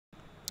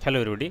Hello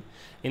everybody.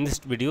 In this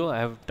video I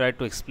have tried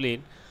to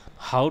explain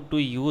how to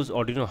use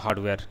Arduino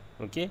hardware,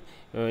 okay,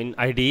 in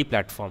IDE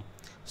platform.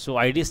 So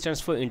IDE stands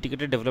for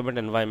Integrated Development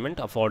Environment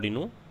of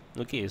Arduino.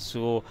 Okay,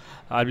 so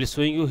I'll be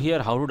showing you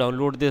here how to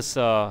download this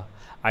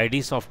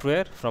IDE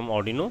software from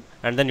Arduino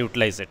and then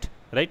utilize it,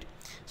 right?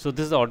 So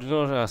this is the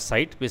Arduino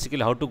site, basically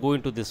how to go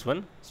into this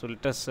one. So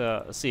let us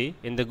see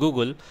in the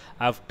Google.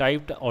 I've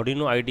typed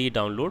Arduino IDE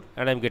download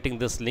and I'm getting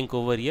this link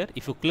over here.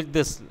 If you click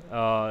this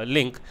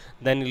link,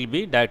 then it will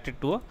be directed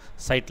to a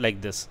site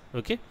like this.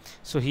 Okay,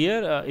 so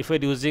here if you're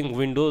using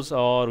Windows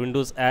or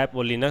Windows app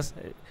or Linux,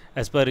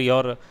 as per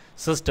your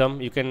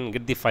system you can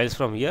get the files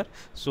from here.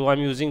 So I'm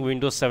using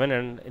Windows 7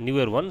 and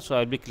newer one, so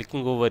I'll be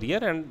clicking over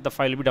here and the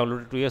file will be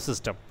downloaded to your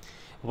system.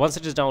 Once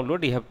it is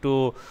downloaded, you have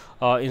to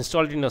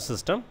install it in your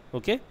system,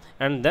 okay,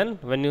 and then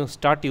when you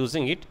start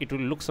using it, it will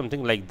look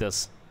something like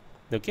this.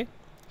 Okay,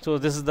 so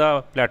this is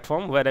the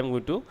platform where I'm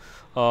going to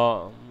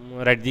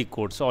write the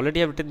code. So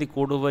already I have written the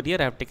code over here.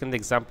 I have taken the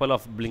example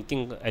of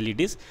blinking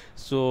LEDs.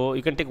 So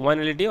you can take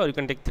one LED or you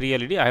can take 3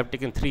 LED. I have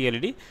taken 3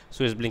 LED,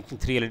 so it's blinking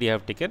 3 LED I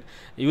have taken.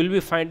 You will be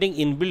finding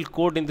inbuilt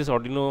code in this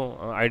Arduino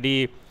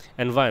IDE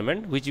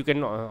environment, which you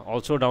can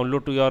also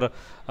download to your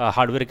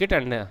hardware kit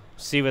and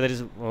see whether it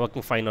is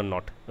working fine or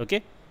not.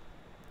 Okay,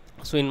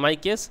 so in my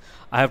case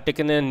I have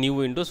taken a new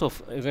window, so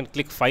you can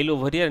click file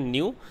over here,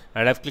 new,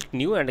 and I've clicked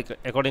new, and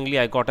accordingly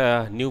I got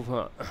a new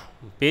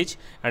page,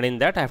 and in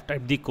that I have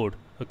typed the code.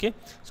 Okay,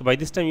 so by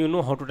this time you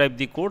know how to type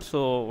the code.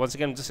 So once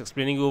again I'm just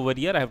explaining you over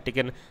here. I have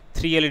taken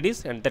 3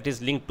 LEDs and that is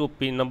linked to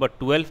pin number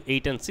 12,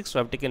 8 and 6. So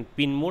I have taken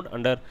pin mode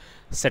under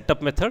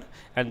setup method,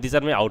 and these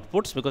are my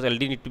outputs because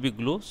LED need to be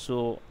glow,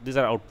 so these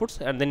are outputs.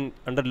 And then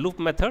under loop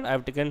method I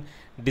have taken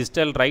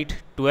digital write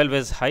 12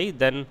 as high,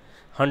 then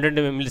 100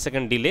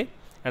 millisecond delay,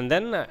 and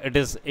then it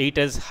is 8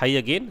 as high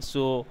again,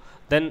 so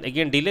then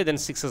again delay, then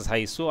 6 as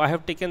high. So I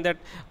have taken that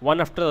one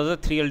after the other,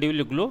 3 LED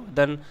will glow,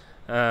 then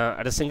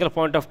at a single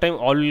point of time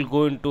all will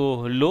go into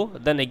low,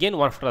 then again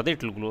one after the other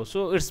it will glow.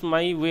 So it's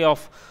my way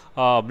of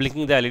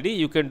blinking the LED.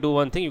 You can do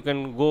one thing, you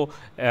can go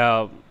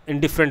in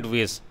different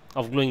ways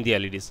of glowing the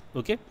LEDs.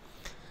 Okay,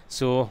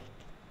 so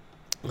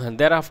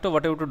thereafter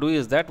what I have to do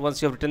is that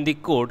once you have written the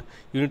code,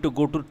 you need to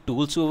go to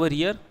tools over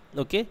here,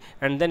 okay,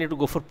 and then you have to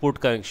go for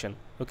port connection.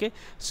 Okay,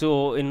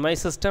 so in my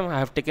system I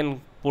have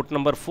taken port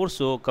number 4,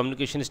 so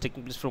communication is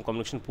taking place from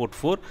communication port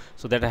 4,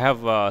 so that I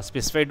have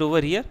specified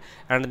over here.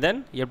 And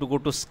then you have to go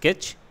to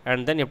sketch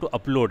and then you have to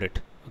upload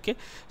it. Okay,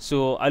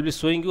 so I'll be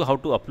showing you how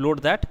to upload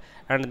that,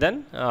 and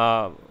then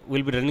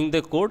we'll be running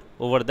the code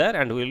over there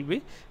and we'll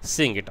be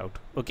seeing it out.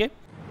 Okay,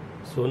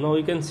 so now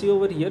you can see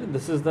over here,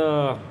 this is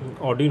the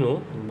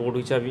Arduino board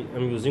which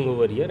I'm using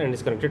over here, and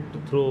it's connected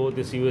through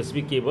this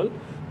USB cable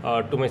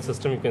to my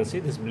system. You can see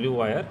this blue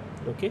wire.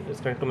 Okay, it's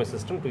connected to my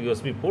system to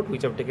USB port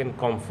which I've taken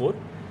COM4.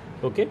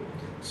 Okay,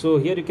 so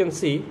here you can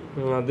see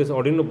this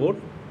Arduino board.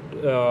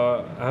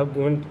 I have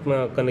given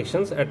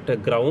connections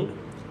at ground,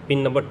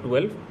 pin number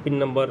 12, pin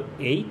number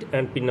 8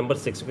 and pin number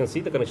 6. You can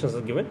see the connections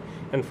are given,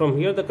 and from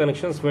here the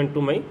connections went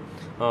to my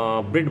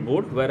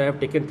breadboard, where I have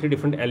taken 3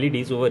 different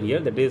LEDs over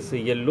here, that is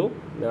yellow,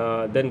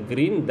 then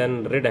green,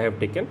 then red I have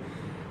taken.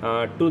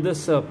 To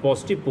this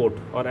positive port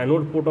or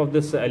anode port of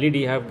this LED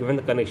I have given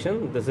the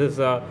connection. This is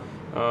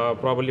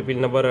probably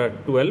pin number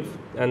 12,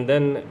 and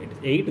then it's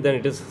 8, then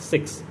it is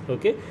 6.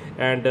 Okay,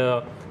 and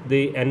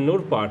the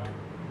anode part,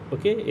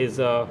 okay, is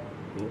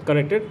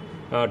connected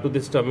to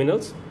these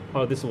terminals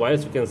or these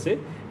wires, you can say,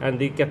 and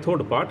the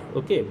cathode part,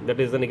 okay, that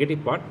is the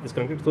negative part, is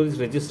connected through this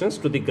resistance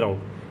to the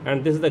ground,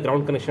 and this is the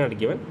ground connection I had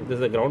given. This is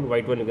the ground,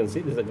 white one, you can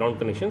see this is the ground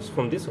connections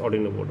from this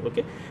Arduino board.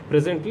 Okay,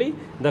 presently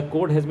the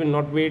code has been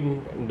not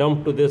been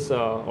dumped to this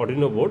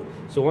Arduino board,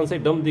 so once I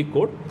dump the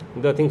code,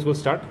 the things will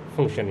start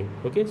functioning.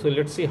 Okay, so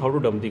let's see how to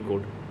dump the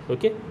code.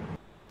 Okay,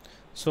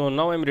 so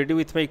now I'm ready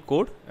with my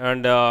code,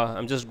 and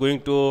I'm just going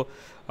to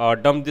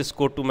dump this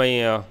code to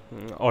my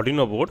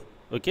Arduino board.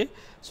 Okay,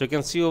 so you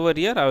can see over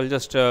here, I will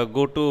just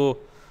go to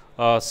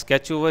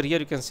sketch over here.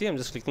 You can see I'm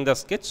just clicking the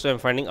sketch, so I'm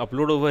finding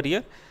upload over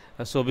here.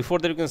 So before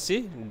that you can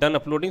see done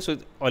uploading. So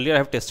earlier I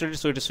have tested it,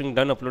 so it is showing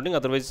done uploading,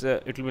 otherwise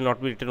it will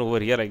not be written over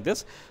here like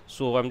this.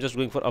 So I'm just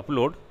going for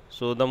upload.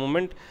 So the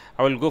moment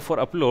I will go for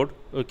upload,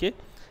 okay,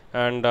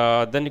 and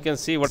then you can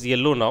see what's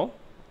yellow now.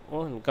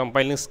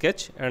 Compiling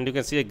sketch, and you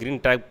can see a green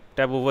tab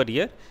over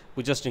here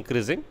which is just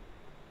increasing.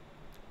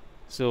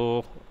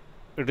 So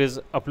it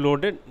is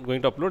uploaded,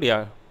 going to upload.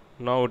 Yeah,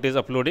 now it is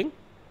uploading,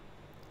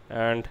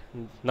 and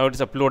now it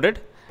is uploaded,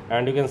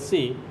 and you can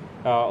see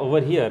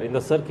over here in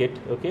the circuit,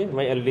 okay,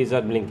 my LEDs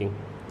are blinking.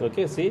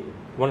 Okay, see,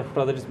 one after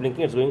the other is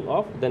blinking, it's going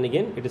off, then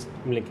again it is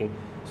blinking.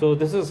 So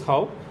this is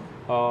how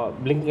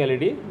blinking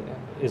LED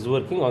is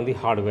working on the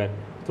hardware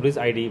through this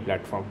IDE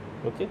platform.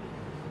 Okay,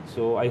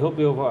 so I hope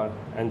you have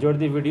enjoyed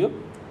the video.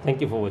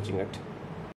 Thank you for watching it.